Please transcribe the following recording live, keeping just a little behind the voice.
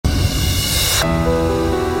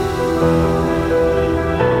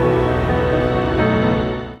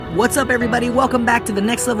What's up, everybody? Welcome back to the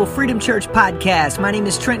Next Level Freedom Church podcast. My name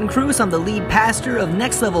is Trenton Cruz. I'm the lead pastor of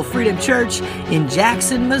Next Level Freedom Church in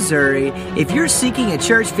Jackson, Missouri. If you're seeking a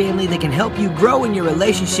church family that can help you grow in your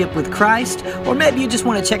relationship with Christ, or maybe you just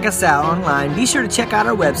want to check us out online, be sure to check out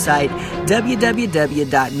our website,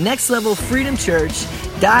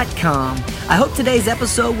 www.nextlevelfreedomchurch.com. I hope today's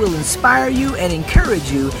episode will inspire you and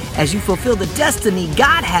encourage you as you fulfill the destiny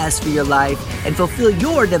God has for your life and fulfill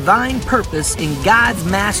your divine purpose in God's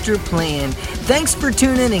master plan. Thanks for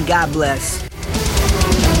tuning in, and God bless.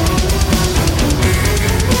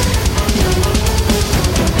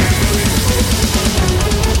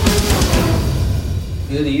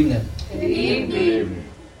 Good evening. Good evening.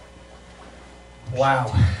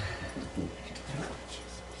 Wow.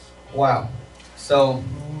 So,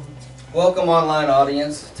 welcome online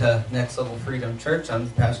audience to Next Level Freedom Church. I'm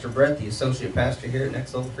Pastor Brett, the associate pastor here at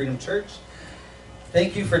Next Level Freedom Church.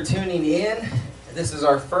 Thank you for tuning in. This is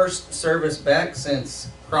our first service back since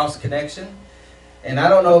Cross Connection. And I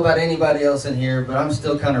don't know about anybody else in here, but I'm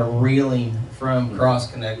still kind of reeling from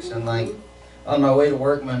Cross Connection. Like, on my way to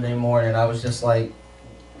work Monday morning, I was just like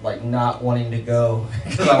not wanting to go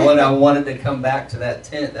because I wanted to come back to that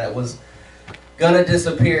tent that was gonna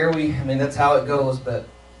disappear. That's how it goes, but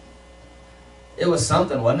it was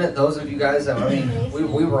something, wasn't it? Those of you guys that,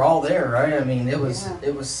 we were all there, right?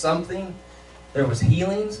 It was something. There was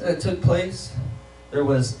healings that took place. There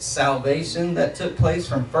was salvation that took place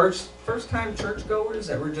from first time churchgoers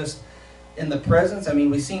that were just in the presence.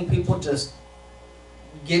 We've seen people just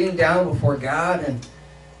getting down before God, and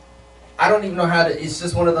I don't even know how to, it's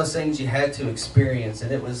just one of those things you had to experience,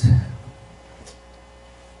 and it was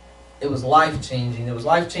life-changing. It was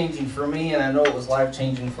life-changing for me, and I know it was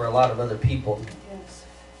life-changing for a lot of other people. Yes.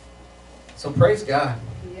 So praise God.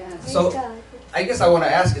 Yes. So I guess I want to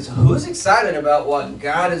ask is, who's excited about what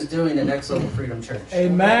God is doing at Next Level Freedom Church?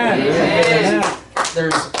 Amen. Amen.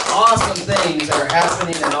 There's awesome things that are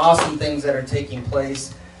happening and awesome things that are taking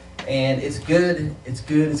place. And it's good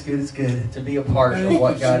to be a part of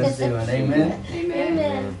what God is doing. Amen?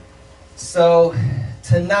 Amen. So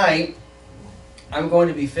tonight, I'm going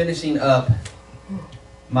to be finishing up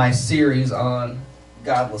my series on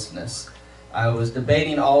godlessness. I was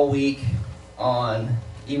debating all week on,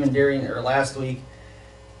 even last week,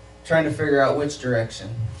 trying to figure out which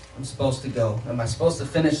direction I'm supposed to go. Am I supposed to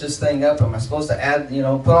finish this thing up? Am I supposed to add,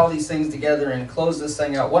 put all these things together and close this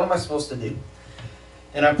thing out? What am I supposed to do?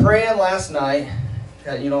 And I'm praying last night,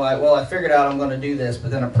 I figured out I'm going to do this,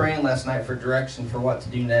 but then I'm praying last night for direction for what to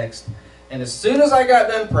do next. And as soon as I got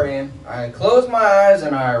done praying, I closed my eyes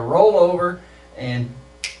and I rolled over, and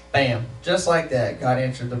bam, just like that, God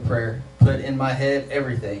answered the prayer, put in my head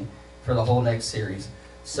everything for the whole next series.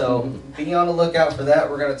 So be on the lookout for that.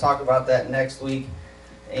 We're going to talk about that next week.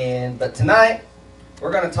 But tonight,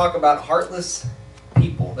 we're going to talk about heartless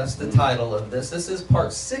people. That's the title of this. This is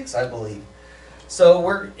part 6, I believe. So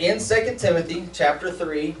we're in 2 Timothy chapter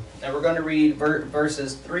 3, and we're going to read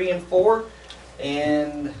verses 3 and 4.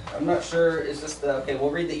 And I'm not sure, we'll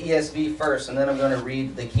read the ESV first, and then I'm going to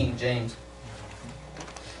read the King James.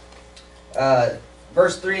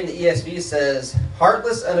 Verse 3 in the ESV says,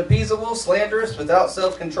 "Heartless, unappeasable, slanderous, without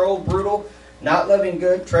self-control, brutal, not loving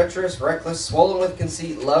good, treacherous, reckless, swollen with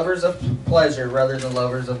conceit, lovers of pleasure rather than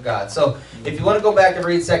lovers of God." So if you want to go back and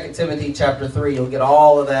read 2 Timothy chapter 3, you'll get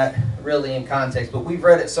all of that really in context. But we've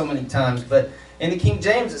read it so many times. But in the King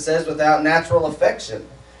James it says, "Without natural affection,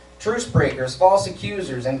 truce breakers, false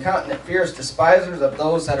accusers, incontinent, fierce, despisers of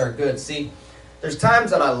those that are good." See, there's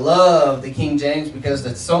times that I love the King James because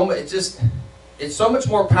it's so much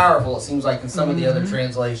more powerful, it seems like, in some of the other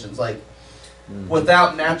translations. Like,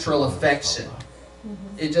 without natural affection.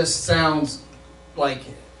 It just sounds like,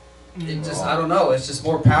 I don't know, it's just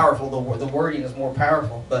more powerful. The wording is more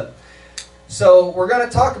powerful. But so we're going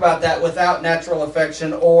to talk about that, without natural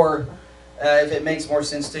affection, or if it makes more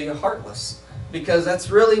sense to you, heartless. Because that's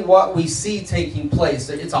really what we see taking place.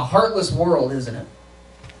 It's a heartless world, isn't it?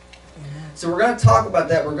 So we're going to talk about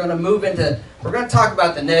that. We're going to talk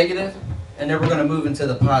about the negative, and then we're going to move into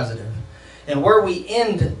the positive. And where we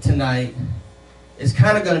end tonight is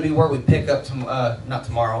kind of going to be where we pick up, not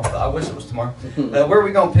tomorrow, but I wish it was tomorrow, where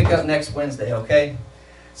we're going to pick up next Wednesday, okay?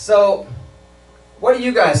 So, what do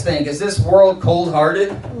you guys think? Is this world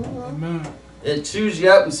cold-hearted? It chews you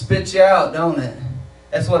up and spits you out, don't it?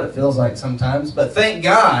 That's what it feels like sometimes. But thank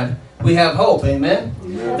God we have hope, amen?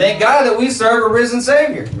 Thank God that we serve a risen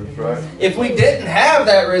Savior. That's right. If we didn't have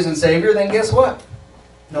that risen Savior, then guess what?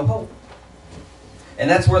 No hope. And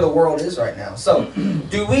that's where the world is right now. So,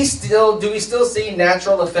 do we still see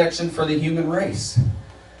natural affection for the human race?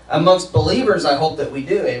 Amongst believers, I hope that we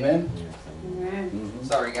do, amen?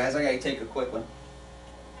 Sorry guys, I gotta take a quick one.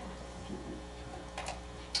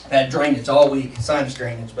 I've had drainage all week, sinus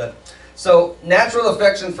drainage, but so natural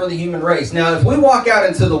affection for the human race. Now, if we walk out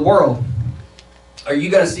into the world, are you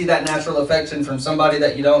going to see that natural affection from somebody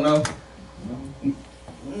that you don't know?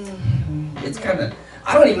 It's kind of,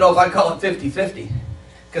 I don't even know if I'd call it 50-50.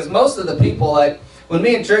 Because most of the people, like, when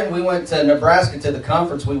me and Trenton, we went to Nebraska to the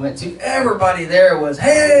conference we went to, everybody there was,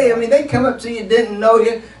 hey, I mean, they'd come up to you, didn't know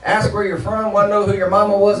you, ask where you're from, want to know who your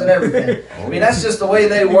mama was and everything. I mean, that's just the way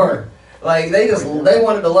they were. Like, they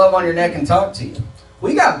wanted to love on your neck and talk to you.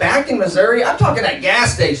 We got back in Missouri, I'm talking at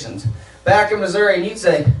gas stations, back in Missouri, and you'd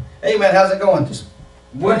say, hey man, how's it going? Just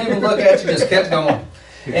wouldn't even look at you, just kept going.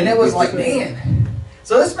 And it was like, man.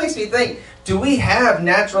 So this makes me think, do we have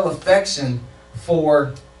natural affection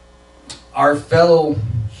for our fellow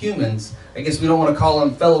humans? I guess we don't want to call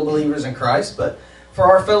them fellow believers in Christ, but for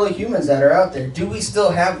our fellow humans that are out there, do we still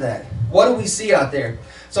have that? What do we see out there?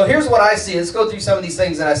 So here's what I see. Let's go through some of these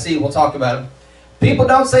things that I see. We'll talk about them. People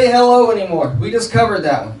don't say hello anymore. We just covered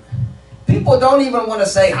that one. People don't even want to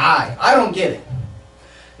say hi. I don't get it.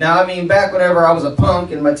 Now, I mean, back whenever I was a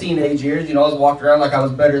punk in my teenage years, you know, I was walking around like I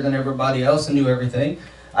was better than everybody else and knew everything.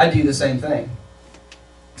 I do the same thing.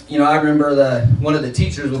 You know, I remember one of the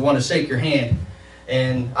teachers would want to shake your hand,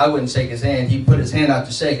 and I wouldn't shake his hand. He'd put his hand out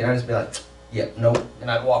to shake, and I'd just be like, yep, nope,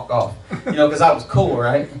 and I'd walk off. You know, because I was cool,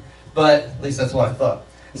 right? But at least that's what I thought.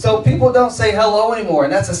 So people don't say hello anymore,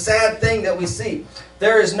 and that's a sad thing that we see.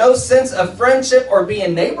 There is no sense of friendship or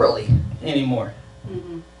being neighborly anymore.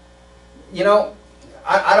 Mm-hmm. You know,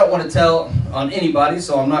 I don't want to tell on anybody,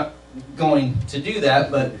 so I'm not going to do that,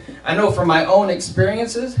 but I know from my own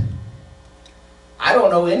experiences, I don't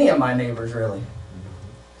know any of my neighbors really.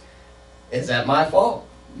 Is that my fault?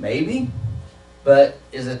 Maybe. But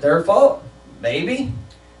is it their fault? Maybe.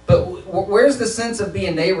 But where's the sense of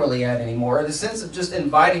being neighborly at anymore? The sense of just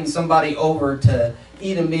inviting somebody over to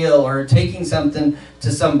eat a meal or taking something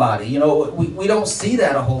to somebody. You know, we don't see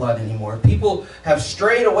that a whole lot anymore. People have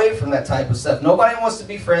strayed away from that type of stuff. Nobody wants to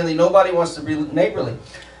be friendly. Nobody wants to be neighborly.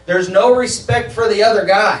 There's no respect for the other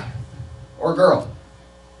guy or girl.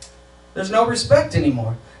 There's no respect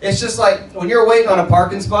anymore. It's just like when you're waiting on a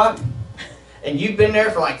parking spot, and you've been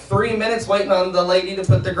there for like 3 minutes waiting on the lady to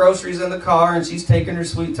put the groceries in the car, and she's taking her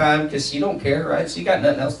sweet time because she don't care, right? She got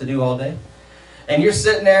nothing else to do all day. And you're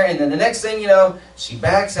sitting there, and then the next thing you know, she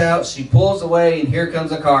backs out, she pulls away, and here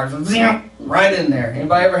comes a car. Right in there.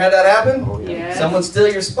 Anybody ever had that happen? Oh, yes. Someone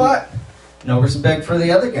steal your spot? No respect for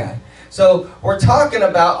the other guy. So we're talking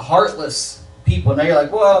about heartless people. Now you're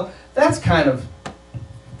like, well, that's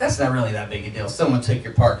not really that big a deal. Someone took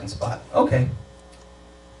your parking spot. Okay.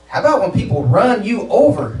 How about when people run you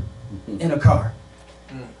over in a car?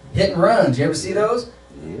 Hit and runs. You ever see those?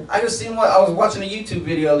 Yeah. I was watching a YouTube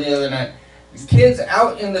video the other night. Kids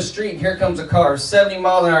out in the street, and here comes a car, 70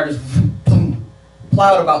 miles an hour, just boom,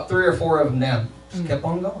 plowed about 3 or 4 of them down. Just kept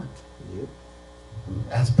on going. Yep.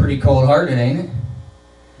 That's pretty cold-hearted, ain't it?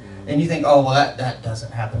 And you think, oh, well, that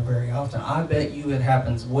doesn't happen very often. I bet you it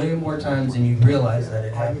happens way more times than you realize that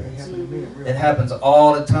it happens. It happens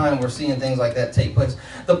all the time. We're seeing things like that take place.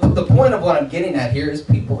 The point of what I'm getting at here is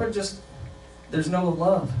people are just, there's no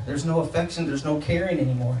love. There's no affection. There's no caring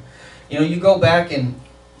anymore. You know, you go back and,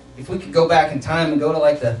 if we could go back in time and go to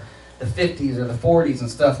like the 50s or the 40s and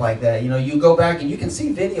stuff like that, you know, you go back and you can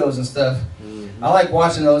see videos and stuff. Mm-hmm. I like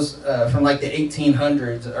watching those from like the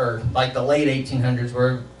 1800s or like the late 1800s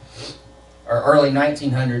or early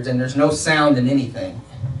 1900s, and there's no sound in anything.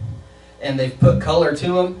 And they've put color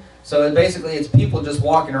to them. So it's people just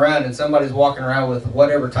walking around, and somebody's walking around with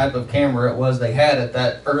whatever type of camera it was they had at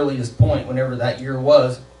that earliest point, whenever that year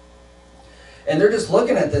was. And they're just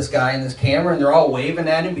looking at this guy and this camera, and they're all waving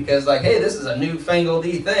at him because like, hey, this is a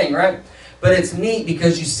newfangled-y thing, right? But it's neat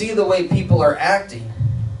because you see the way people are acting.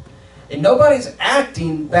 And nobody's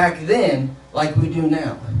acting back then like we do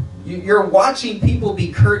now. You're watching people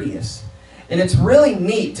be courteous. And it's really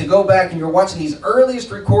neat to go back and you're watching these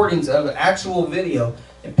earliest recordings of actual video,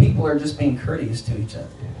 and people are just being courteous to each other.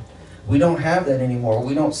 We don't have that anymore.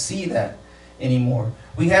 We don't see that anymore.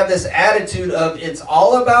 We have this attitude of it's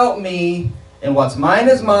all about me, and what's mine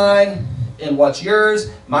is mine, and what's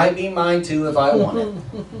yours might be mine too if I want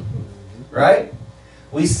it. Right?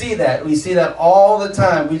 We see that. We see that all the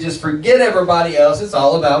time. We just forget everybody else. It's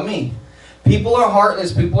all about me. People are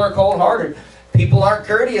heartless. People are cold-hearted. People aren't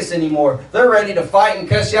courteous anymore. They're ready to fight and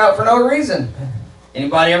cuss you out for no reason.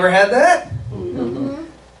 Anybody ever had that? Mm-hmm.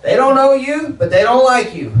 They don't know you, but they don't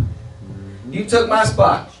like you. You took my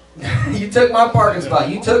spot. You took my parking spot.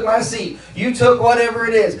 You took my seat. You took whatever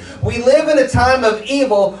it is. We live in a time of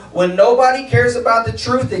evil when nobody cares about the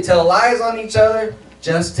truth. They tell lies on each other.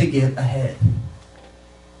 just to get ahead.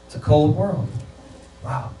 It's a cold world.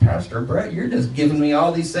 Wow, Pastor Brett, you're just giving me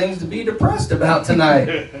all these things to be depressed about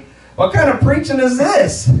tonight. What kind of preaching is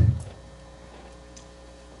this?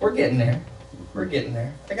 We're getting there. We're getting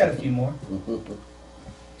there. I got a few more.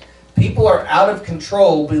 People are out of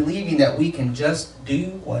control believing that we can just do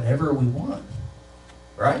whatever we want.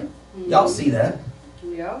 Right? Y'all see that?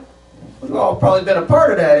 Yeah. We've all probably been a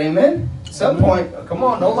part of that, amen? At some point, come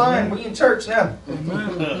on, no lying, we in church now.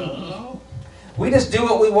 We just do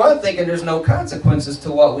what we want thinking there's no consequences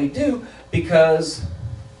to what we do because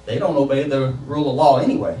they don't obey the rule of law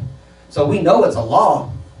anyway. So we know it's a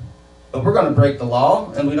law, but we're going to break the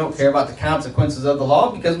law and we don't care about the consequences of the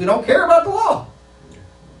law because we don't care about the law.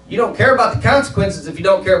 You don't care about the consequences if you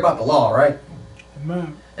don't care about the law, right?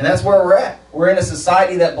 Amen. And that's where we're at. We're in a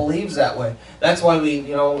society that believes that way. That's why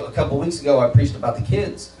we, a couple weeks ago I preached about the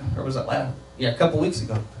kids. Or was it last? Yeah, a couple weeks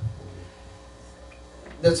ago.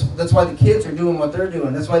 That's why the kids are doing what they're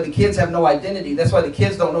doing. That's why the kids have no identity. That's why the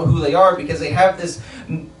kids don't know who they are, because they have this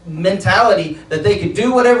mentality that they can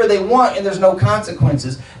do whatever they want and there's no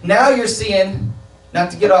consequences. Now you're seeing,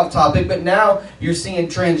 not to get off topic, but now you're seeing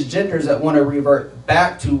transgenders that want to revert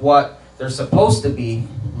back to what they're supposed to be,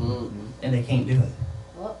 and they can't do it.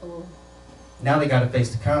 Uh-oh. Now they got to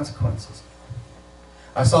face the consequences.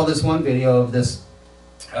 I saw this one video of this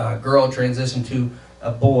girl transition to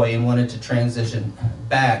a boy and wanted to transition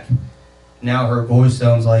back. Now her voice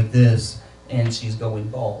sounds like this, and she's going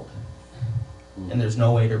bald. And there's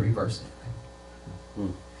no way to reverse it.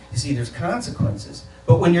 You see, there's consequences.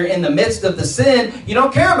 But when you're in the midst of the sin, you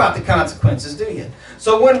don't care about the consequences, do you?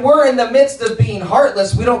 So when we're in the midst of being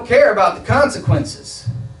heartless, we don't care about the consequences.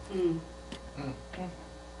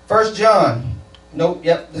 1 John.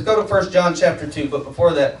 Let's go to 1 John chapter 2. But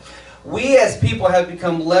before that, we as people have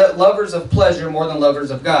become lovers of pleasure more than lovers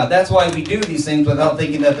of God. That's why we do these things without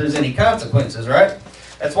thinking that there's any consequences, right?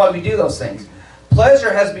 That's why we do those things.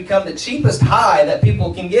 Pleasure has become the cheapest high that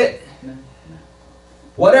people can get.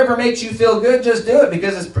 Whatever makes you feel good, just do it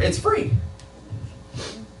because it's free.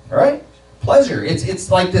 Right? Pleasure.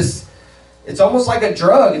 It's like this. It's almost like a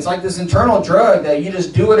drug. It's like this internal drug that you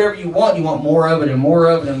just do whatever you want. You want more of it and more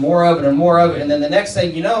of it and more of it and more of it. And then the next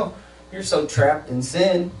thing you know, you're so trapped in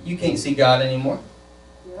sin, you can't see God anymore.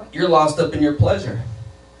 Yep. You're lost up in your pleasure.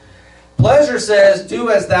 Pleasure says, do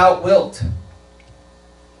as thou wilt.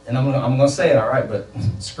 And I'm going to say it, all right, but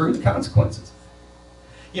screw the consequences.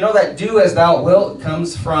 You know that do as thou wilt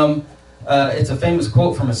comes from, it's a famous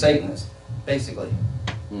quote from a Satanist, basically.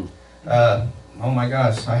 Oh my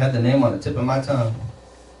gosh, I had the name on the tip of my tongue.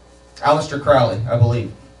 Aleister Crowley, I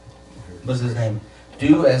believe, was his name.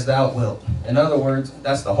 Do as thou wilt. In other words,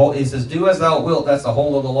 that's the whole, he says, do as thou wilt, that's the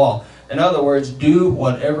whole of the law. In other words, do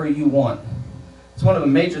whatever you want. It's one of the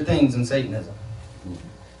major things in Satanism.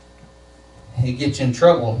 It gets you in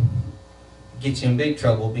trouble, gets you in big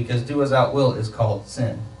trouble, because do as thou wilt is called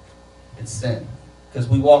sin. It's sin. Because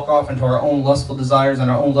we walk off into our own lustful desires and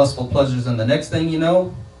our own lustful pleasures, and the next thing you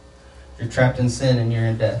know, you're trapped in sin and you're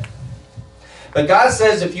in death. But God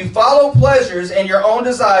says if you follow pleasures and your own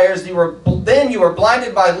desires, then you are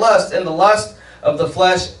blinded by lust, and the lust of the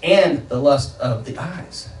flesh and the lust of the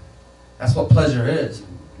eyes. That's what pleasure is.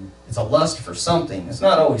 It's a lust for something. It's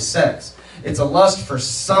not always sex. It's a lust for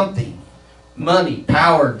something. Money,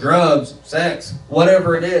 power, drugs, sex,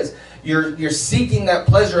 whatever it is. You're seeking that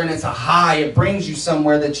pleasure, and it's a high. It brings you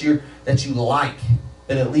somewhere that you like.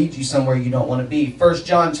 But it leads you somewhere you don't want to be. 1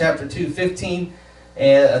 John chapter 2, 15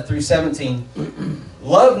 through 17.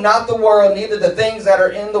 Love not the world, neither the things that are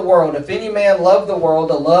in the world. If any man love the world,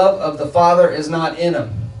 the love of the Father is not in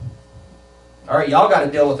him. All right, y'all got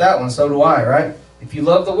to deal with that one. So do I, right? If you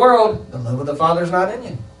love the world, the love of the Father is not in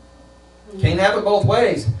you. Can't have it both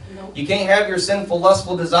ways. Nope. You can't have your sinful,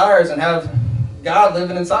 lustful desires and have God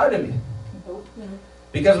living inside of you. Nope.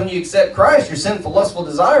 Because when you accept Christ, your sinful, lustful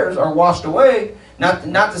desires are washed away. Not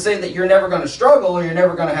to say that you're never going to struggle or you're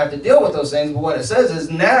never going to have to deal with those things, but what it says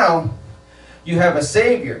is now you have a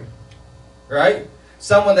Savior, right?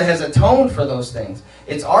 Someone that has atoned for those things.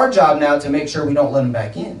 It's our job now to make sure we don't let them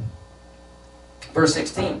back in. Verse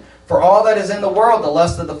 16, for all that is in the world, the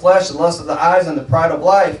lust of the flesh, the lust of the eyes, and the pride of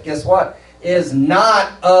life, guess what? Is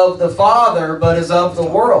not of the Father, but is of the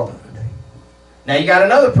world. Now you got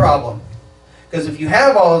another problem. Because if you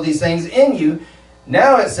have all of these things in you,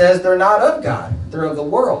 now it says they're not of God. They're of the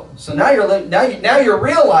world. So now you're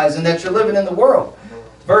realizing that you're living in the world.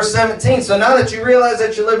 Verse 17, so now that you realize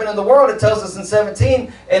that you're living in the world, it tells us in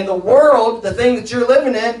 17, and the world, the thing that you're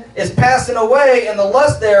living in, is passing away, and the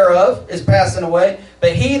lust thereof is passing away.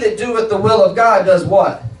 But he that doeth the will of God does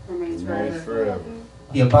what? Remains Remains forever. forever.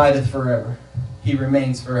 He abideth forever. he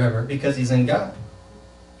remains forever because he's in God.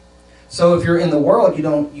 So if you're in the world,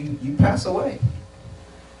 you pass away.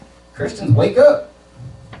 Christians, wake up.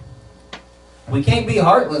 We can't be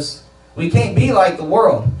heartless. We can't be like the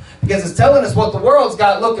world, because it's telling us what the world's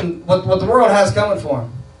got looking, what the world has coming for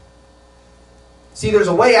them. See, there's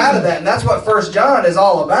a way out of that, and that's what 1 John is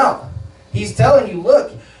all about. He's telling you,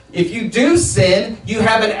 look, if you do sin, you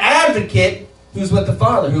have an advocate who's with the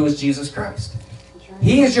Father, who is Jesus Christ. Right.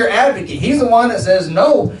 He is your advocate. He's the one that says,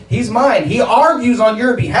 no, he's mine. He argues on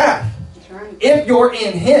your behalf. That's right. If you're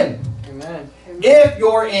in him. Amen. If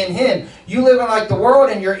you're in him. You living like the world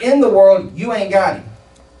and you're in the world, you ain't got him.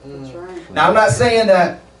 That's right. Now, I'm not saying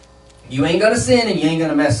that you ain't going to sin and you ain't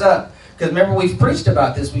going to mess up. Because remember, we've preached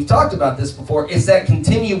about this. We've talked about this before. It's that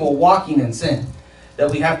continual walking in sin that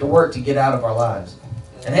we have to work to get out of our lives.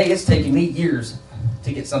 And hey, it's taken me years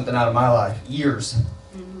to get something out of my life. Years.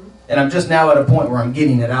 Mm-hmm. And I'm just now at a point where I'm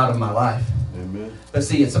getting it out of my life. Amen. But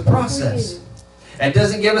see, it's a process. It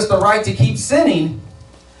doesn't give us the right to keep sinning,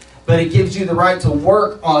 but it gives you the right to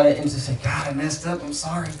work on it and to say, God, I messed up. I'm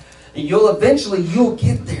sorry. And you'll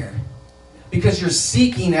get there. Because you're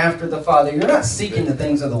seeking after the Father. You're not seeking the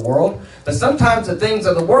things of the world. But sometimes the things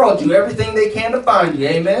of the world do everything they can to find you.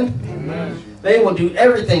 Amen? Amen. They will do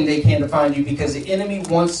everything they can to find you because the enemy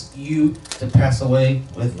wants you to pass away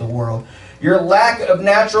with the world. Your lack of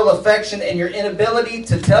natural affection and your inability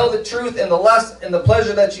to tell the truth and the lust and the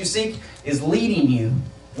pleasure that you seek is leading you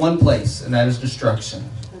one place, and that is destruction.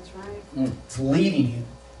 That's right. It's leading you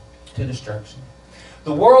to destruction.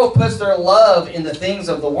 The world puts their love in the things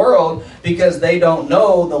of the world because they don't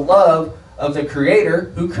know the love of the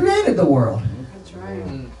Creator who created the world. That's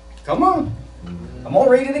right. Come on. I'm going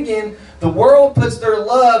to read it again. The world puts their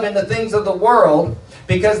love in the things of the world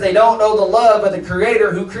because they don't know the love of the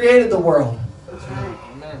Creator who created the world. That's right.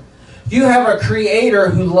 Amen. You have a Creator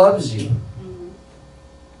who loves you. Mm-hmm.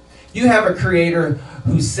 You have a Creator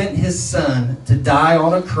who sent His Son to die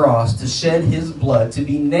on a cross, to shed His blood, to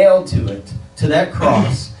be nailed to it, to that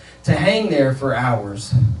cross, to hang there for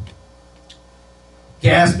hours,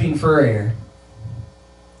 gasping for air,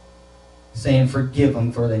 saying, forgive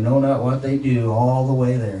them, for they know not what they do, all the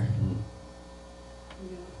way there.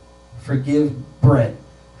 Yeah. Forgive Brett,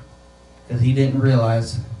 because he didn't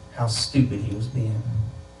realize how stupid he was being.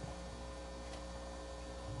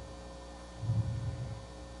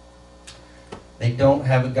 They don't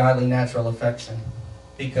have a godly natural affection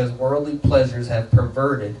because worldly pleasures have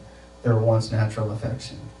perverted their once natural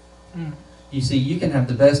affection. You see, you can have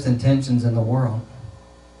the best intentions in the world,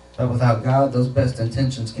 but without God, those best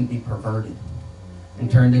intentions can be perverted and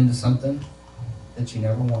turned into something that you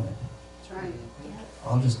never wanted. That's right.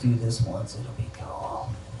 I'll just do this once, it'll be cool.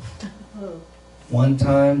 Oh. One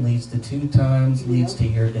time leads to 2 times, leads to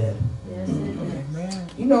you're dead. Yes, it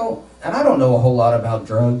is. You know, and I don't know a whole lot about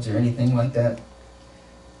drugs or anything like that,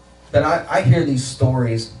 but I hear these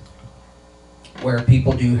stories where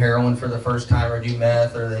people do heroin for the first time or do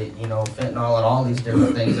meth or they, fentanyl and all these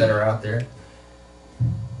different things that are out there.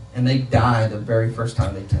 And they die the very first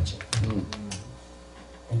time they touch it.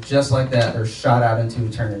 And just like that, they're shot out into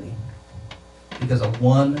eternity because of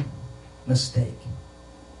one mistake.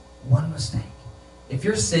 One mistake. If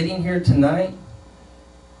you're sitting here tonight,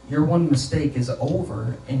 your one mistake is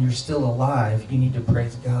over and you're still alive. You need to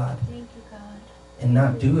praise God. Thank you, God. And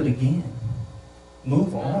not do it again.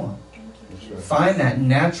 Move on. Thank you, Jesus. Find that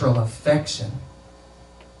natural affection.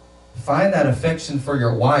 Find that affection for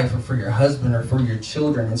your wife or for your husband or for your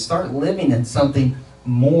children and start living in something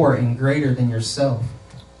more and greater than yourself.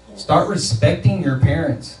 Start respecting your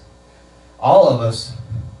parents. All of us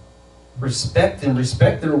respect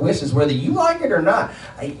their wishes, whether you like it or not.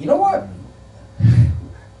 You know what?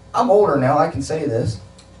 I'm older now, I can say this.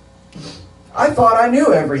 I thought I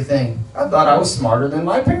knew everything. I thought I was smarter than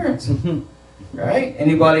my parents. Right?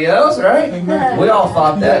 Anybody else, right? We all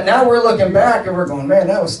thought that. Now we're looking back and we're going, man,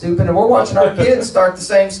 that was stupid. And we're watching our kids start the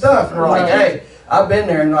same stuff. And we're like, hey, I've been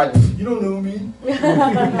there. And like, you don't know me. You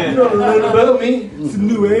don't know nothing about me. It's a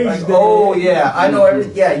new age. Like, oh, yeah, I know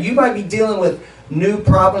everything. Yeah, you might be dealing with new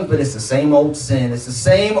problems, but it's the same old sin. It's the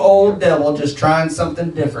same old devil just trying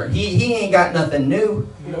something different. He ain't got nothing new.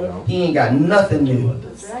 He ain't got nothing new.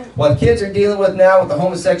 That's right. What kids are dealing with now with the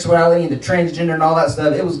homosexuality and the transgender and all that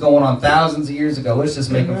stuff, it was going on thousands of years ago. It's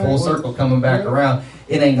just making full circle coming back around.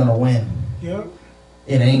 It ain't going to win. Yep.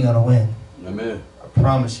 It ain't going to win. Amen. I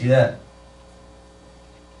promise you that.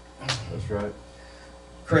 That's right.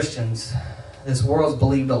 Christians, this world's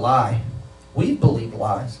believed a lie. We've believed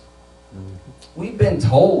lies. We've been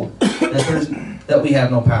told that we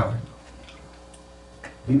have no power.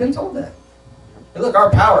 We've been told that. But look, our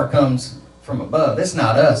power comes from above. It's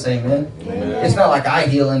not us, amen? Amen. It's not like I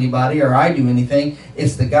heal anybody or I do anything.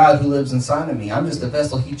 It's the God who lives inside of me. I'm just a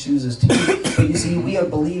vessel he chooses to use. But you see, we have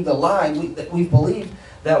believed a lie. We've believed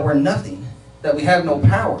that we're nothing, that we have no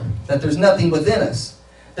power, that there's nothing within us.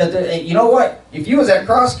 That there, you know what? If you was at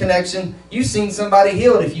Cross Connection, you've seen somebody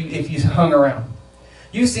healed if you hung around.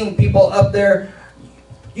 You've seen people up there.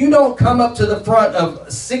 You don't come up to the front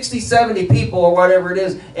of 60, 70 people or whatever it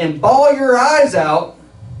is and bawl your eyes out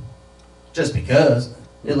just because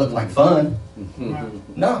it looked like fun.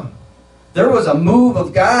 No. There was a move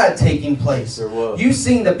of God taking place. There was. You've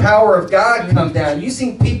seen the power of God come down. You've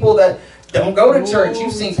seen people that don't go to church.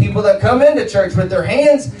 You've seen people that come into church with their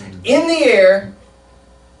hands in the air.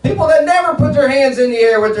 People that never put their hands in the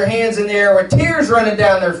air with their hands in the air with tears running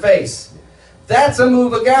down their face. That's a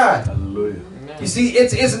move of God. Hallelujah. You see,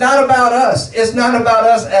 it's not about us. It's not about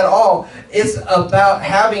us at all. It's about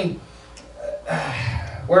having...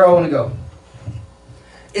 where do I want to go?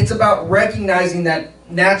 It's about recognizing that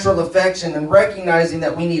natural affection and recognizing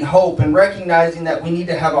that we need hope and recognizing that we need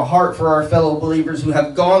to have a heart for our fellow believers who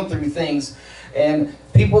have gone through things and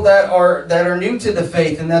people that are new to the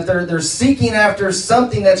faith and that they're seeking after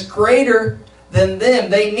something that's greater than them.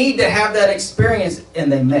 They need to have that experience, and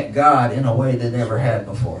they met God in a way they never had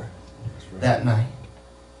before that night.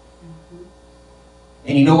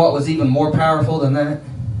 And you know what was even more powerful than that?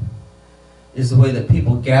 Is the way that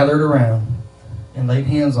people gathered around and laid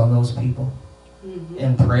hands on those people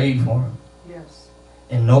and prayed for them. Yes.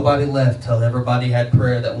 And nobody left till everybody had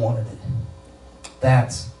prayer that wanted it.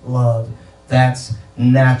 That's love. That's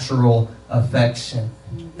natural affection.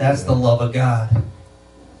 That's the love of God.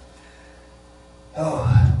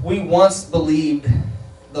 Oh, we once believed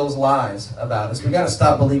those lies about us. We got to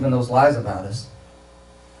stop believing those lies about us.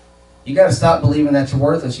 You got to stop believing that you're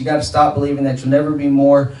worthless. You got to stop believing that you'll never be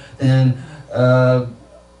more than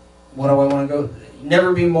what do I want to go?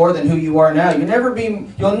 Never be more than who you are now. You'll never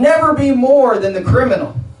be more than the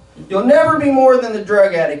criminal. You'll never be more than the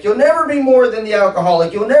drug addict. You'll never be more than the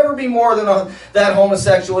alcoholic. You'll never be more than that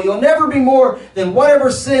homosexual. You'll never be more than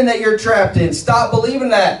whatever sin that you're trapped in. Stop believing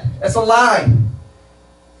that. That's a lie.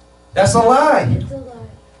 That's a lie. It's a lie.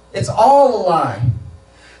 It's all a lie.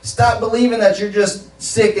 Stop believing that you're just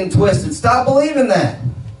sick and twisted. Stop believing that.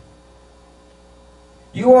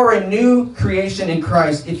 You are a new creation in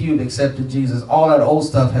Christ if you've accepted Jesus. All that old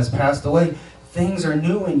stuff has passed away. Things are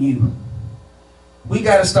new in you. We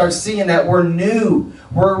got to start seeing that we're new.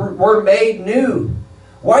 We're made new.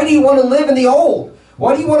 Why do you want to live in the old?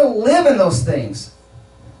 Why do you want to live in those things?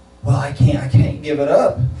 Well, I can't give it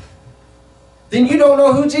up. Then you don't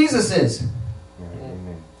know who Jesus is.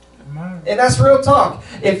 And that's real talk.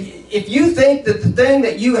 If you think that the thing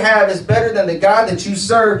that you have is better than the God that you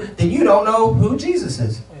serve, then you don't know who Jesus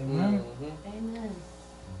is. Amen. Amen.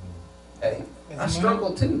 Hey, I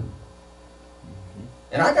struggle too.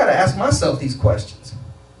 And I got to ask myself these questions.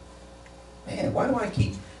 Man, why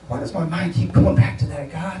does my mind keep going back to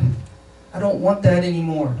that, God? I don't want that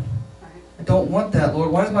anymore. I don't want that,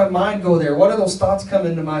 Lord. Why does my mind go there? Why do those thoughts come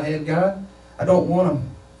into my head, God? I don't want them.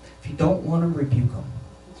 If you don't want them, rebuke them.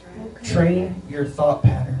 That's right. Okay. Train your thought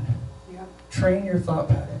pattern. Yep. Train your thought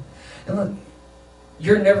pattern. And look,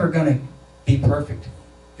 you're never going to be perfect.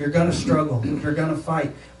 You're going to struggle. You're going to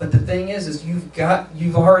fight. But the thing is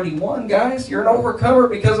you've already won, guys. You're an overcomer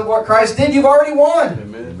because of what Christ did. You've already won.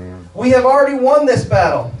 Amen. We have already won this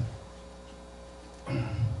battle.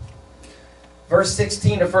 Verse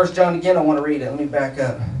 16 of 1 John again, I want to read it. Let me back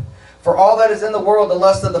up. For all that is in the world, the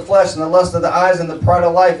lust of the flesh and the lust of the eyes and the pride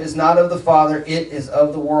of life is not of the Father, it is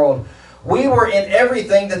of the world. We were in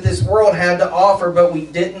everything that this world had to offer, but we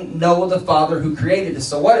didn't know the Father who created us.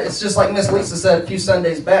 So what? It's just like Miss Lisa said a few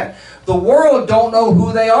Sundays back. The world don't know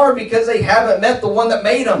who they are because they haven't met the one that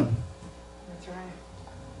made them. That's right.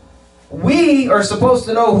 We are supposed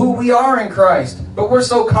to know who we are in Christ, but we're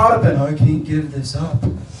so caught up in, I can't give this up.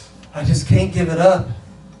 I just can't give it up.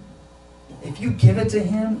 If you give it to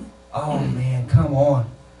Him, oh man, come on.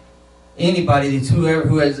 Anybody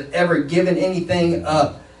who has ever given anything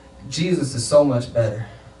up, Jesus is so much better.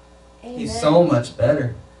 Amen. He's so much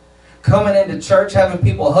better. Coming into church, having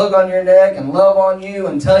people hug on your neck and love on you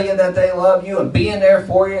and tell you that they love you and being there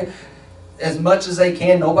for you as much as they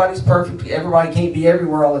can. Nobody's perfect. Everybody can't be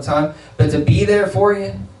everywhere all the time. But to be there for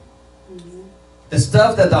you, the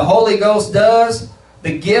stuff that the Holy Ghost does,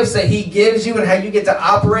 the gifts that He gives you and how you get to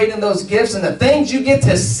operate in those gifts and the things you get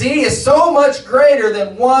to see is so much greater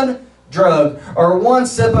than one drug or one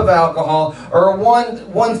sip of alcohol or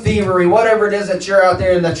one thievery, whatever it is that you're out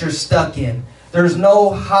there and that you're stuck in. There's no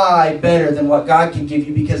high better than what God can give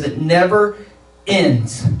you because it never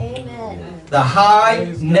ends. Amen. The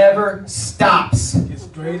high never stops. It's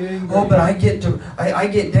greater and greater. Oh, but I get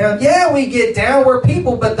down. Yeah, we get down. We're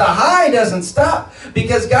people, but the high doesn't stop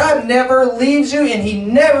because God never leaves you and He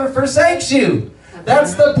never forsakes you.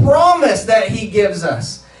 That's the promise that He gives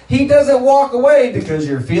us. He doesn't walk away because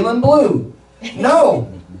you're feeling blue.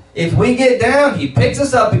 No. If we get down, He picks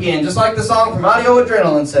us up again, just like the song from Audio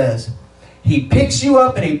Adrenaline says. He picks you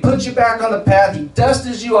up and He puts you back on the path. He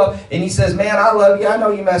dusts you up and He says, man, I love you. I know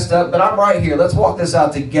you messed up, but I'm right here. Let's walk this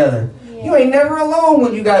out together. Yeah. You ain't never alone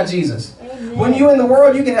when you got Jesus. Amen. When you're in the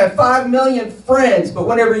world, you can have 5 million friends, but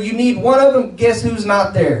whenever you need one of them, guess who's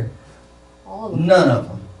not there? All of them. None of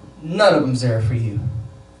them. None of them's there for you.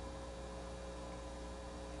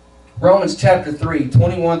 Romans chapter 3,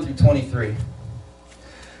 21 through 23.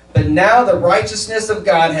 But now the righteousness of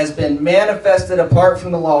God has been manifested apart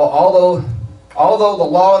from the law, although the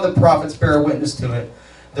law and the prophets bear witness to it.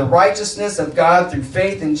 The righteousness of God through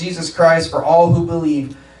faith in Jesus Christ for all who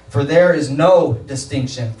believe. For there is no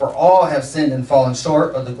distinction, for all have sinned and fallen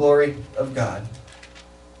short of the glory of God.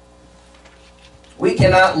 We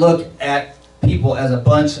cannot look at people as a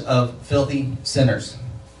bunch of filthy sinners.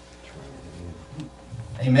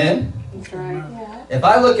 Amen? That's right. Yeah. If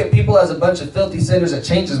I look at people as a bunch of filthy sinners, it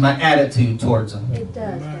changes my attitude towards them. It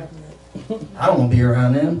does, doesn't it? I don't want to be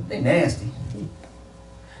around them. They're nasty.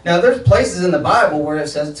 Now, there's places in the Bible where it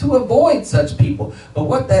says to avoid such people. But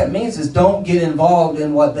what that means is don't get involved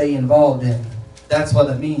in what they involved in. That's what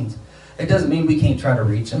it means. It doesn't mean we can't try to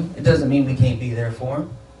reach them. It doesn't mean we can't be there for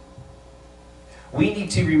them. We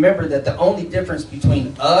need to remember that the only difference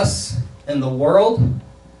between us and the world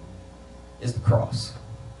is the cross.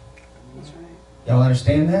 That's right. Y'all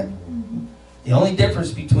understand that? Mm-hmm. The only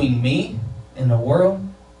difference between me and the world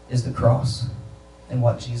is the cross and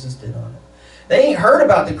what Jesus did on it. They ain't heard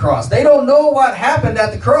about the cross. They don't know what happened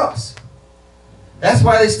at the cross. That's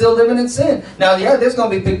why they're still living in sin. Now, yeah, there's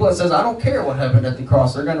going to be people that says, I don't care what happened at the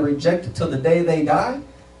cross. They're going to reject it till the day they die.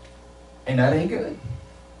 And that ain't good.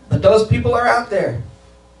 But those people are out there.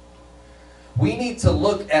 We need to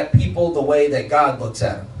look at people the way that God looks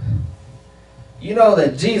at them. You know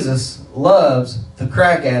that Jesus loves the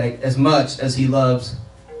crack addict as much as He loves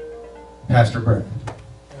Pastor Brett.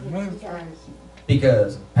 Amen.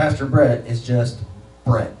 Because Pastor Brett is just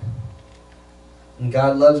Brett. And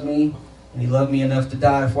God loves me, and He loved me enough to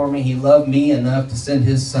die for me. He loved me enough to send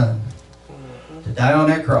His Son to die on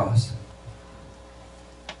that cross.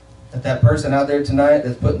 That person out there tonight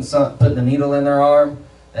that's putting a needle in their arm,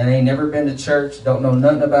 that ain't never been to church, don't know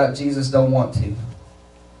nothing about Jesus, don't want to.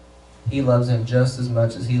 He loves him just as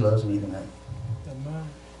much as He loves me tonight. Amen.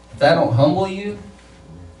 If that don't humble you,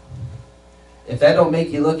 if that don't make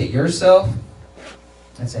you look at yourself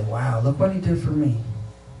and say, wow, look what He did for me.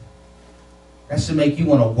 That should make you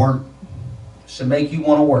want to work. Should make you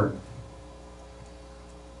want to work.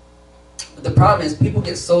 But the problem is people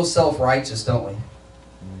get so self-righteous, don't we?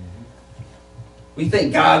 We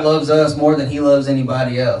think God loves us more than He loves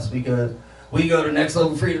anybody else because we go to Next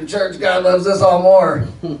Level Freedom Church, God loves us all more.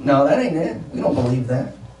 No, that ain't it. We don't believe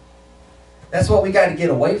that. That's what we got to get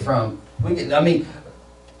away from.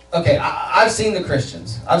 Okay, I've seen the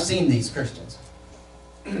Christians. I've seen these Christians.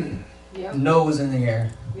 Yep. Nose in the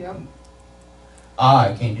air. Yep.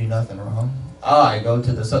 I can't do nothing wrong. I go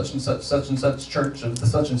to the such and such church of the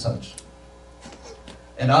such and such.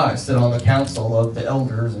 And I sit on the council of the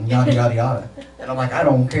elders and yada, yada, yada. And I'm like, I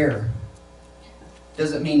don't care.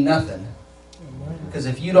 Doesn't mean nothing. Because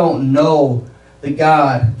if you don't know the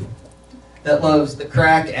God that loves the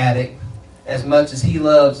crack addict as much as He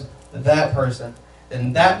loves that person,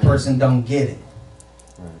 then that person don't get it.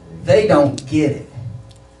 They don't get it.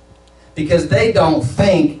 Because they don't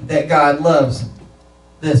think that God loves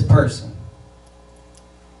this person.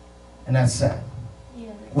 And that's sad.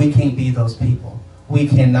 We can't be those people. We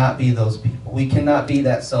cannot be those people. We cannot be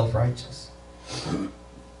that self-righteous.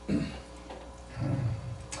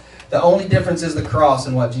 The only difference is the cross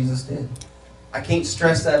and what Jesus did. I can't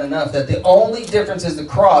stress that enough, that the only difference is the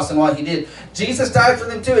cross and what He did. Jesus died for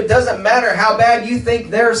them too. It doesn't matter how bad you think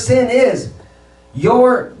their sin is.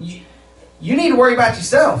 You need to worry about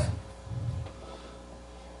yourself.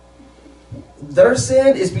 Their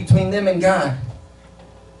sin is between them and God.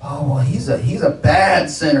 Oh, well, he's a bad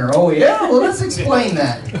sinner. Oh, yeah? Well, let's explain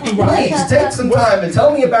that. Please, take some time and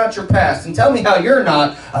tell me about your past and tell me how you're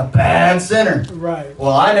not a bad sinner. Right.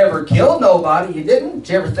 Well, I never killed nobody. You didn't? Did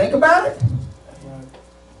you ever think about it?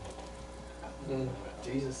 Right.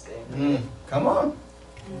 Jesus thing. Come on.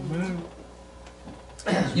 Amen.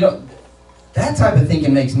 You know, that type of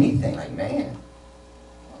thinking makes me think like, man,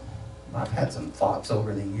 I've had some thoughts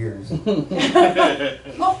over the years.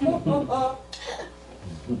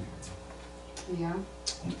 Yeah.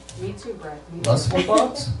 Me too, Brett. Me too. Lustful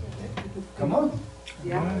thoughts? Come on.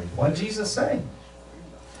 Yeah. What did Jesus say?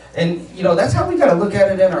 And, you know, that's how we got to look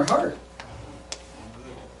at it in our heart.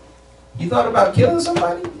 You thought about killing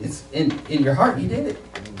somebody? It's in your heart. You did it.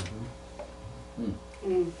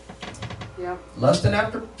 Mm. Yeah. Lusting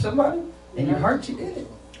after somebody? In your heart, you did it.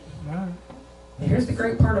 Amen. And here's the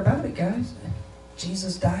great part about it, guys.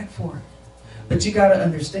 Jesus died for it. But you got to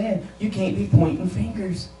understand, you can't be pointing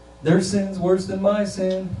fingers. Their sin's worse than my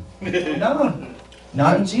sin. No.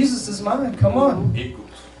 Not in Jesus' mind. Come on.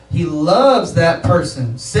 He loves that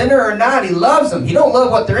person. Sinner or not, he loves them. He don't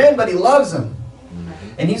love what they're in, but he loves them.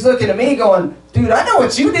 And he's looking at me going, dude, I know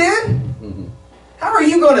what you did. How are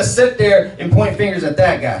you going to sit there and point fingers at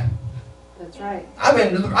that guy? That's right.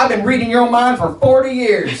 I've been reading your mind for 40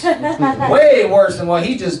 years. Way worse than what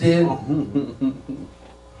he just did.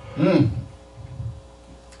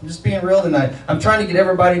 I'm just being real tonight. I'm trying to get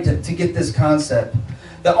everybody to get this concept.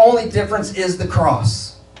 The only difference is the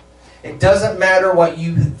cross. It doesn't matter what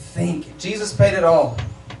you think. Jesus paid it all.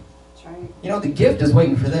 That's right. You know, the gift is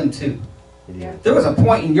waiting for them too. Yeah. There was a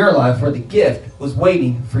point in your life where the gift was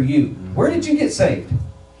waiting for you. Where did you get saved?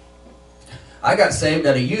 I got saved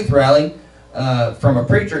at a youth rally from a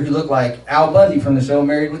preacher who looked like Al Bundy from the show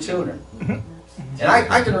Married with Children. And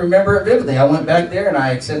I can remember it vividly. I went back there and I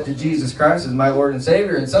accepted Jesus Christ as my Lord and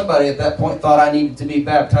Savior. And somebody at that point thought I needed to be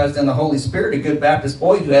baptized in the Holy Spirit, a good Baptist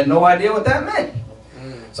boy who had no idea what that meant.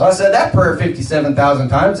 So I said that prayer 57,000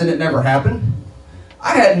 times and it never happened.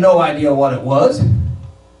 I had no idea what it was.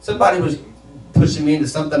 Somebody was pushing me into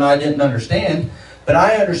something I didn't understand. But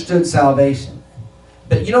I understood salvation.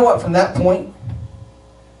 But you know what? From that point,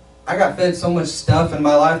 I got fed so much stuff in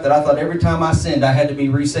my life that I thought every time I sinned, I had to be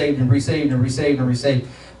resaved and resaved and resaved and resaved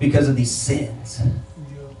because of these sins.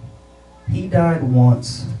 He died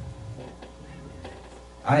once.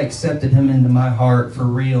 I accepted him into my heart for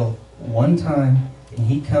real one time, and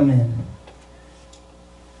he come in.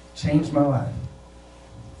 Changed my life.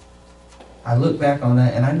 I look back on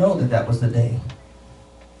that, and I know that that was the day.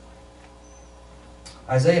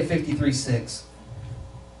 Isaiah 53:6.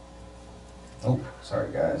 Oh,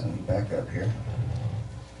 sorry guys, let me back up here.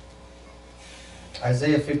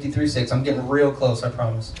 Isaiah 53:6. I'm getting real close, I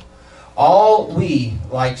promise. All we,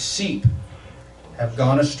 like sheep, have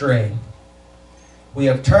gone astray. We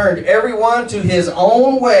have turned everyone to his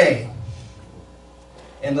own way.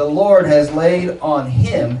 And the Lord has laid on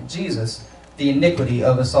him, Jesus, the iniquity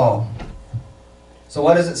of us all. So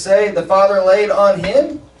what does it say? The Father laid on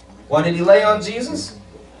him? What did he lay on Jesus?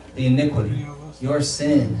 The iniquity. Your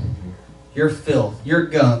sin. Your filth. Your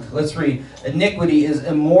gunk. Let's read. Iniquity is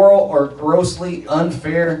immoral or grossly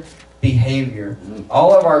unfair behavior.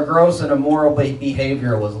 All of our gross and immoral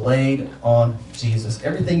behavior was laid on Jesus.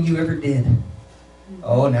 Everything you ever did.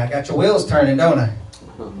 Oh, now I got your wheels turning, don't I?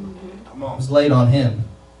 Come on. It was laid on him.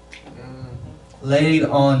 Laid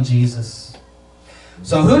on Jesus.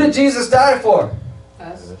 So who did Jesus die for?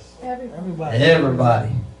 Us. Everybody. Everybody.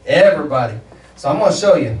 Everybody. So I'm going to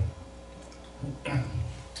show you.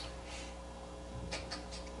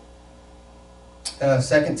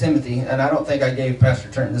 2 Timothy, and I don't think I gave Pastor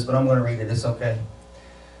Trent this, but I'm going to read it. It's okay.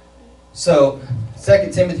 So,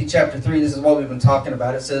 2 Timothy chapter 3, this is what we've been talking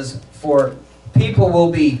about. It says, for people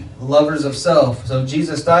will be lovers of self. So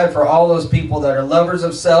Jesus died for all those people that are lovers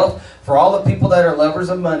of self, for all the people that are lovers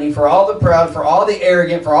of money, for all the proud, for all the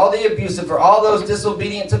arrogant, for all the abusive, for all those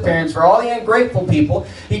disobedient to parents, for all the ungrateful people.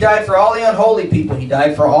 He died for all the unholy people. He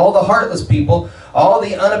died for all the heartless people, all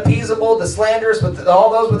the unappeasable, the slanderous,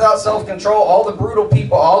 all those without self-control, all the brutal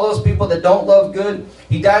people, all those people that don't love good.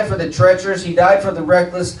 He died for the treacherous. He died for the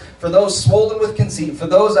reckless, for those swollen with conceit, for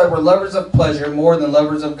those that were lovers of pleasure more than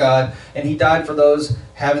lovers of God. And he died for those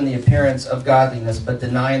having the appearance of godliness, but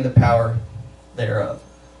denying the power thereof.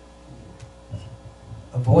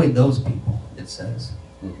 Avoid those people, it says.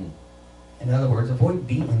 In other words, avoid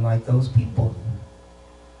being like those people.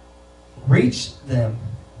 Reach them.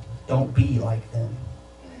 Don't be like them.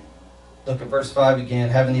 Look at verse 5 again.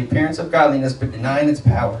 Having the appearance of godliness, but denying its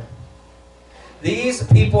power. These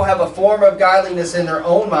people have a form of godliness in their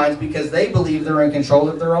own minds because they believe they're in control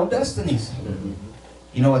of their own destinies.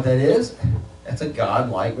 You know what that is? That's a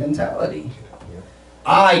God-like mentality.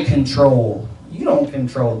 I control. You don't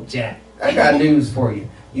control jack. I got news for you.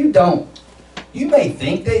 You don't. You may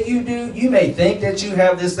think that you do. You may think that you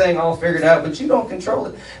have this thing all figured out, but you don't control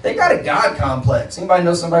it. They got a God complex. Anybody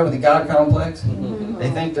know somebody with a God complex?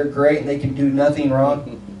 They think they're great and they can do nothing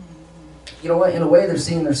wrong. You know what? In a way, they're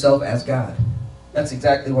seeing themselves as God. That's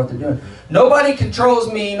exactly what they're doing. Nobody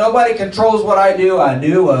controls me. Nobody controls what I do. I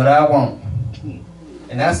do what I want.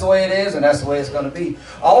 And that's the way it is, and that's the way it's going to be.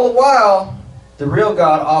 All the while, The real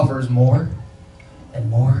God offers more and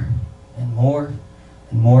more and more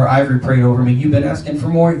and more. Ivory prayed over me. You've been asking for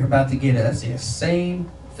more, you're about to get it. That's the same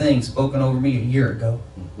thing spoken over me a year ago.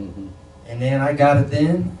 And then I got it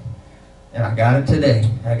then, and I got it today.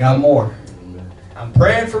 I got more. I'm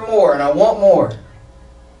praying for more, and I want more.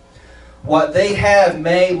 What they have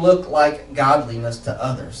may look like godliness to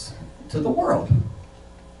others, to the world.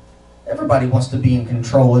 Everybody wants to be in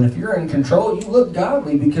control, and if you're in control, you look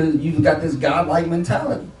godly because you've got this godlike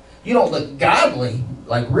mentality. You don't look godly,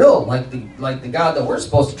 like real, like the God that we're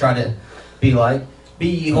supposed to try to be like. Be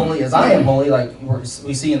ye holy as I am holy, like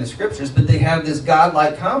we see in the scriptures, but they have this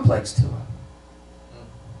godlike complex to them.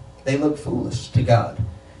 They look foolish to God.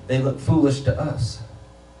 They look foolish to us.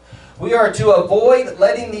 We are to avoid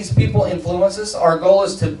letting these people influence us. Our goal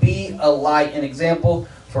is to be a light, an example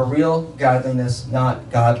for real godliness, not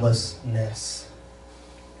godlessness.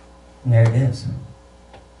 And there it is.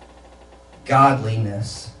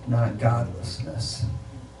 Godliness, not godlessness.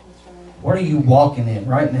 What are you walking in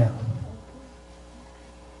right now?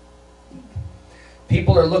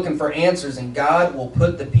 People are looking for answers, and God will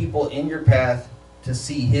put the people in your path to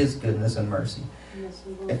see His goodness and mercy.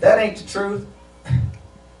 If that ain't the truth,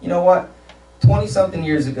 you know what? 20-something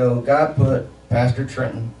years ago, God put Pastor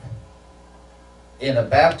Trenton in a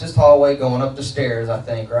Baptist hallway going up the stairs, I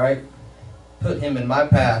think, right? Put him in my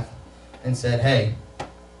path and said, hey,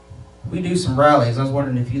 we do some rallies. I was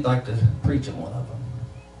wondering if you'd like to preach at one of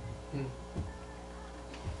them.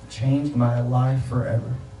 Changed my life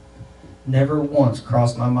forever. Never once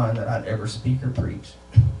crossed my mind that I'd ever speak or preach.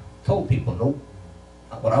 Told people, nope,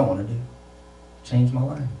 not what I want to do. Changed my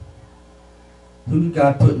life. Who did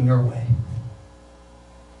God put in your way?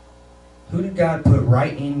 Who did God put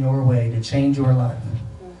right in your way to change your life?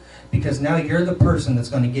 Because now you're the person that's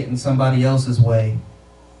going to get in somebody else's way,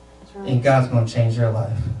 and God's going to change their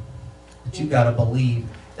life. But you got to believe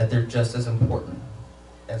that they're just as important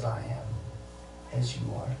as I am, as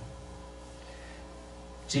you are.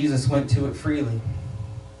 Jesus went to it freely.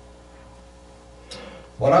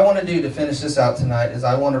 What I want to do to finish this out tonight is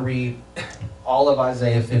I want to read all of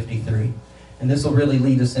Isaiah 53. And this will really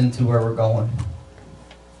lead us into where we're going.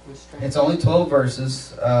 It's only 12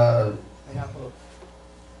 verses. I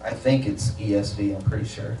think it's ESV, I'm pretty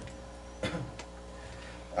sure.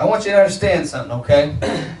 I want you to understand something, okay?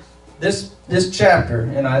 This chapter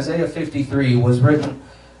in Isaiah 53 was written,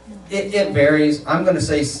 it varies. I'm going to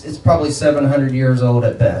say it's probably 700 years old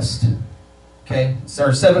at best. Okay?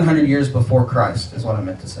 Or 700 years before Christ is what I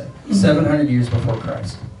meant to say. 700 years before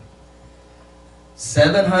Christ.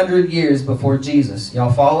 700 years before Jesus.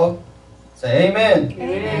 Y'all follow? Say amen.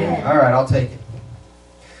 Amen. All right, I'll take it.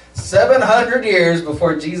 700 years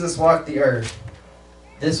before Jesus walked the earth,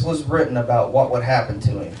 this was written about what would happen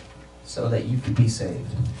to him so that you could be saved.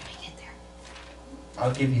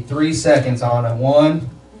 I'll give you 3 seconds on it. 1.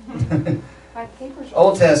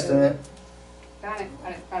 Old Testament. Got it.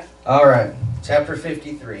 All right, chapter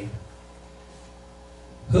 53.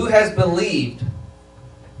 Who has believed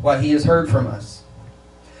what he has heard from us?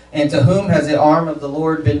 And to whom has the arm of the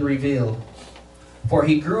Lord been revealed? For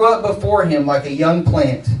he grew up before him like a young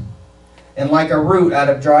plant, and like a root out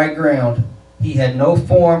of dry ground. He had no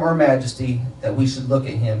form or majesty that we should look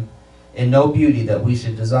at him, and no beauty that we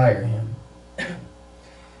should desire him.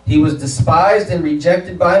 He was despised and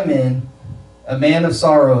rejected by men, a man of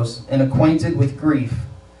sorrows and acquainted with grief,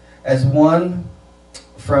 as one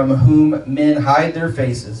from whom men hide their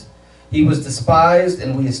faces. He was despised,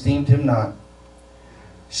 and we esteemed him not.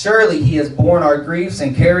 Surely he has borne our griefs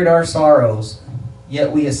and carried our sorrows,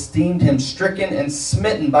 yet we esteemed him stricken and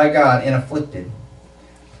smitten by God and afflicted.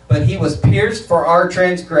 But he was pierced for our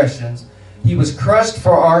transgressions, he was crushed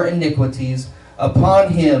for our iniquities.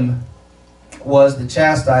 Upon him was the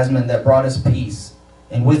chastisement that brought us peace,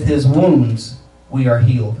 and with his wounds we are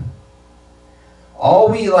healed. All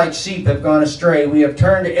we like sheep have gone astray. We have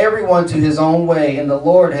turned everyone to his own way, and the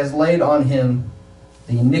Lord has laid on him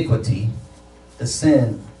the iniquity, the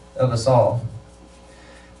sin of us all.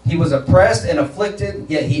 He was oppressed and afflicted,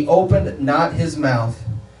 yet he opened not his mouth.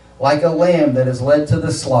 Like a lamb that is led to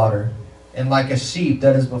the slaughter, and like a sheep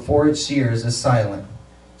that is before its shears is silent,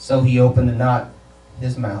 so he opened not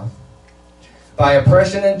his mouth. By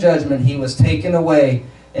oppression and judgment he was taken away,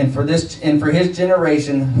 and for his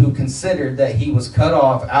generation who considered that he was cut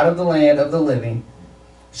off out of the land of the living,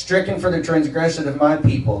 stricken for the transgression of my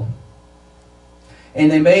people. And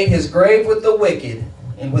they made his grave with the wicked,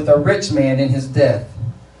 and with a rich man in his death,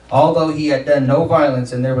 although he had done no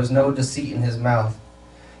violence, and there was no deceit in his mouth.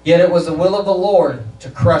 Yet it was the will of the Lord to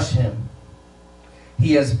crush him.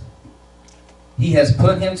 He has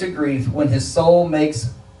put him to grief when his soul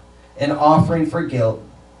makes an offering for guilt.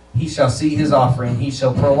 He shall see his offering. He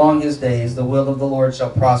shall prolong his days. The will of the Lord shall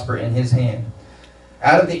prosper in his hand.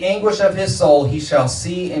 Out of the anguish of his soul he shall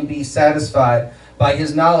see and be satisfied. By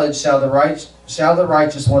his knowledge shall the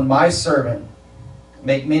righteous one, my servant,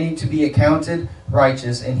 make many to be accounted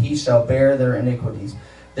righteous, and he shall bear their iniquities.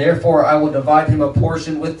 Therefore I will divide him a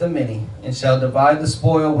portion with the many, and shall divide the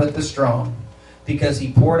spoil with the strong, because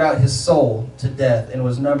he poured out his soul to death and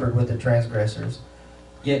was numbered with the transgressors.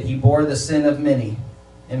 Yet he bore the sin of many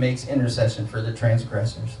and makes intercession for the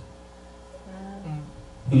transgressors.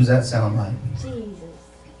 Who's that sound like? Jesus.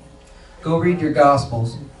 Go read your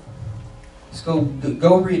Gospels. Just go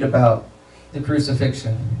read about the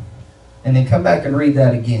crucifixion. And then come back and read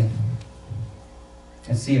that again.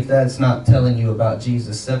 And see if that's not telling you about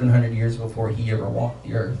Jesus 700 years before he ever walked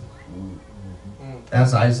the earth.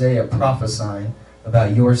 That's Isaiah prophesying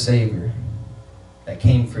about your Savior that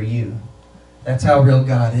came for you. That's how real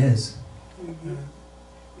God is.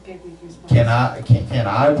 Can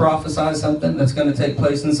I prophesy something that's going to take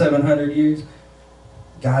place in 700 years?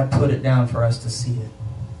 God put it down for us to see it.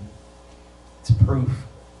 It's proof.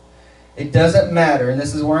 It doesn't matter, and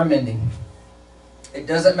this is where I'm ending. It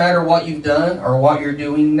doesn't matter what you've done or what you're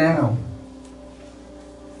doing now.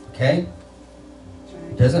 Okay?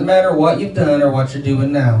 It doesn't matter what you've done or what you're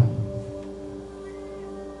doing now.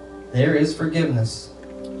 There is forgiveness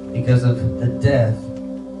because of the death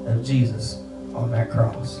of Jesus on that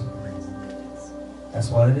cross. That's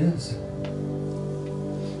what it is.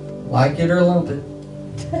 Like it or lump it.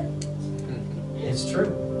 It's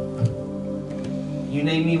true. You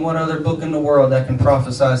name me one other book in the world that can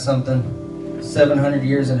prophesy something 700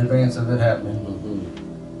 years in advance of it happening.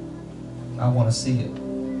 I want to see it.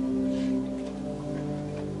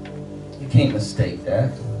 You can't mistake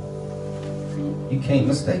that. You can't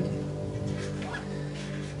mistake it.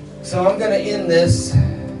 So I'm going to end this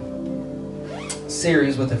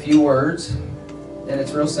series with a few words, and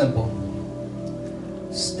it's real simple.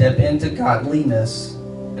 Step into godliness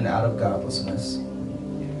and out of godlessness.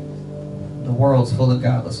 The world's full of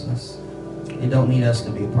godlessness. You don't need us to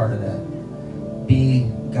be a part of that. Be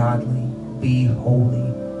godly. Be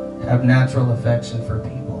holy. Have natural affection for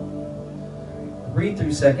people. Read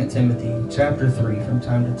through 2 Timothy chapter 3 from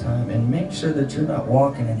time to time and make sure that you're not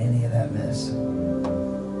walking in any of that mess.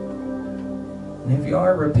 And if you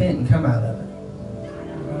are, repent and come out of it.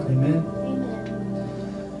 Amen?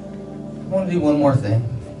 I want to do one more thing.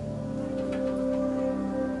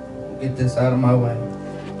 Get this out of my way.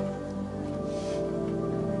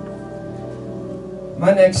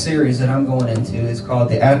 My next series that I'm going into is called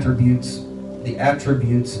The Attributes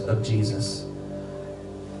of Jesus.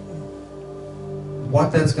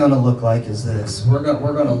 What that's going to look like is this. We're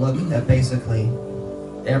going to look at basically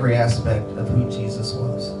every aspect of who Jesus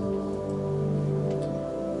was.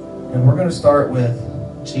 And we're going to start with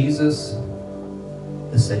Jesus,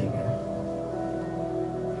 the Savior.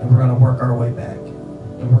 And we're going to work our way back.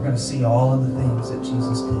 And we're going to see all of the things that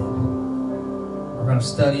Jesus did. We're going to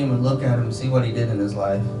study him and look at him and see what he did in his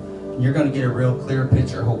life. And you're going to get a real clear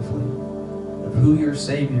picture, hopefully, of who your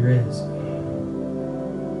Savior is.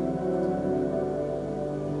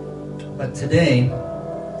 But today,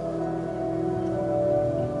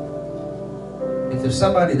 if there's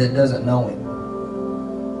somebody that doesn't know him,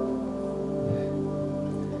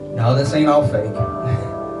 no, this ain't all fake.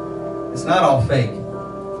 It's not all fake.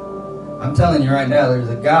 I'm telling you right now, there's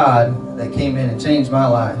a God that came in and changed my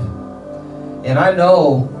life. And I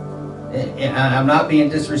know, and I'm not being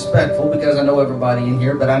disrespectful because I know everybody in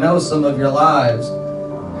here, but I know some of your lives,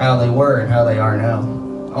 how they were and how they are now.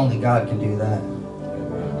 Only God can do that.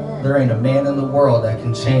 There ain't a man in the world that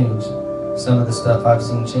can change some of the stuff I've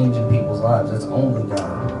seen change in people's lives. It's only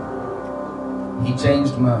God. He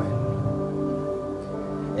changed mine.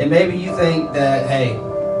 And maybe you think that, hey,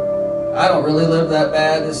 I don't really live that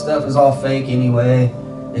bad. This stuff is all fake anyway.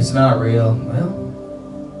 It's not real. Well,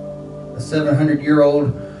 a 700-year-old,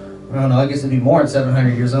 I don't know, I guess it'd be more than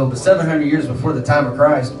 700 years old, but 700 years before the time of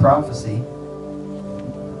Christ, prophecy,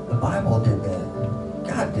 the Bible did that.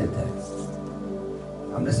 God did that.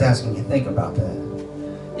 I'm just asking you to think about that.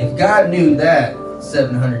 If God knew that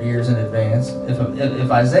 700 years in advance,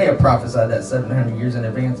 if Isaiah prophesied that 700 years in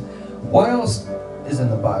advance, what else is in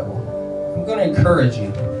the Bible? I'm going to encourage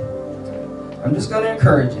you. I'm just going to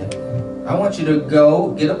encourage you. I want you to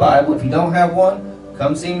go get a Bible. If you don't have one,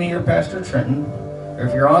 come see me or Pastor Trenton. Or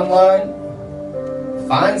if you're online,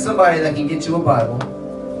 find somebody that can get you a Bible.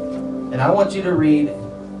 And I want you to read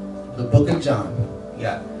the book of John. You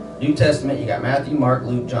got New Testament, you got Matthew, Mark,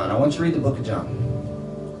 Luke, John. I want you to read the book of John.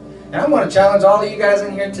 And I want to challenge all of you guys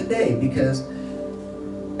in here today, because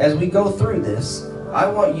as we go through this, I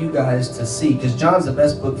want you guys to see, because John's the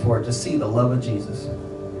best book for it, to see the love of Jesus.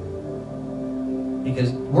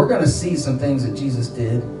 Because we're going to see some things that Jesus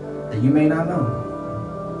did that you may not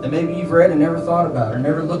know. That maybe you've read and never thought about or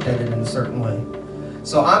never looked at it in a certain way.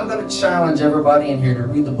 So I'm going to challenge everybody in here to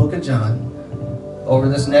read the book of John over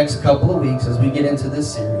this next couple of weeks as we get into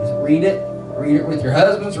this series. Read it. Read it with your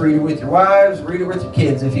husbands. Read it with your wives. Read it with your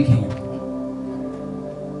kids if you can.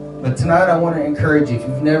 But tonight I want to encourage you, if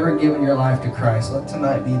you've never given your life to Christ, let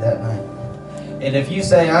tonight be that night. And if you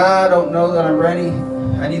say, I don't know that I'm ready,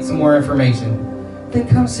 I need some more information, then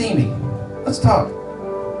come see me. Let's talk.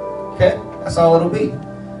 Okay? That's all it'll be.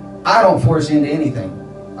 I don't force you into anything.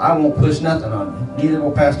 I won't push nothing on you. Neither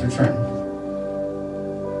will Pastor Trent.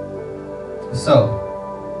 So,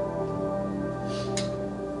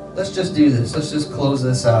 let's just do this. Let's just close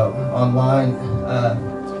this out online.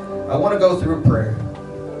 I want to go through a prayer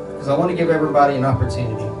because I want to give everybody an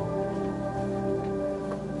opportunity.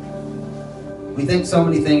 We think so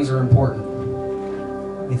many things are important.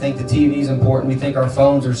 We think the TV is important. We think our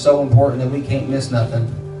phones are so important that we can't miss nothing.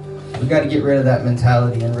 We've got to get rid of that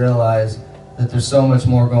mentality and realize that there's so much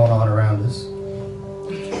more going on around us.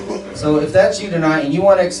 So if that's you tonight and you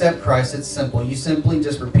want to accept Christ, it's simple. You simply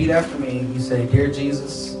just repeat after me. You say, Dear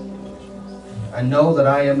Jesus, I know that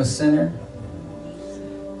I am a sinner.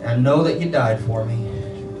 I know that you died for me.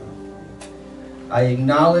 I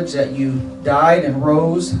acknowledge that you died and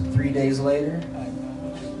rose 3 days later.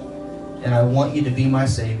 And I want you to be my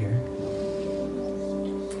Savior.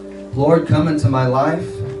 Lord, come into my life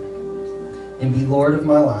and be Lord of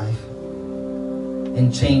my life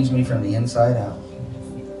and change me from the inside out.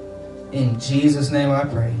 In Jesus' name I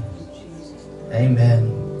pray.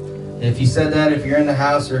 Amen. If you said that, if you're in the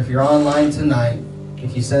house or if you're online tonight,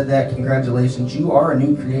 if you said that, congratulations. You are a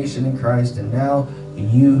new creation in Christ, and now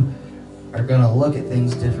you are going to look at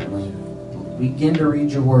things differently. Begin to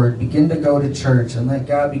read your word. Begin to go to church and let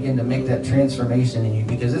God begin to make that transformation in you,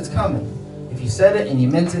 because it's coming. If you said it and you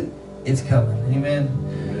meant it, it's coming.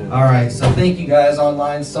 Amen. All right. So thank you guys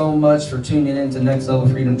online so much for tuning in to Next Level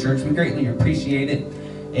Freedom Church. We greatly appreciate it.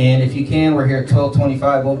 And if you can, we're here at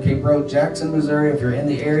 1225 Old Cape Road, Jackson, Missouri. If you're in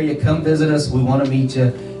the area, come visit us. We want to meet you.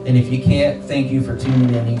 And if you can't, thank you for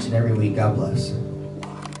tuning in each and every week. God bless.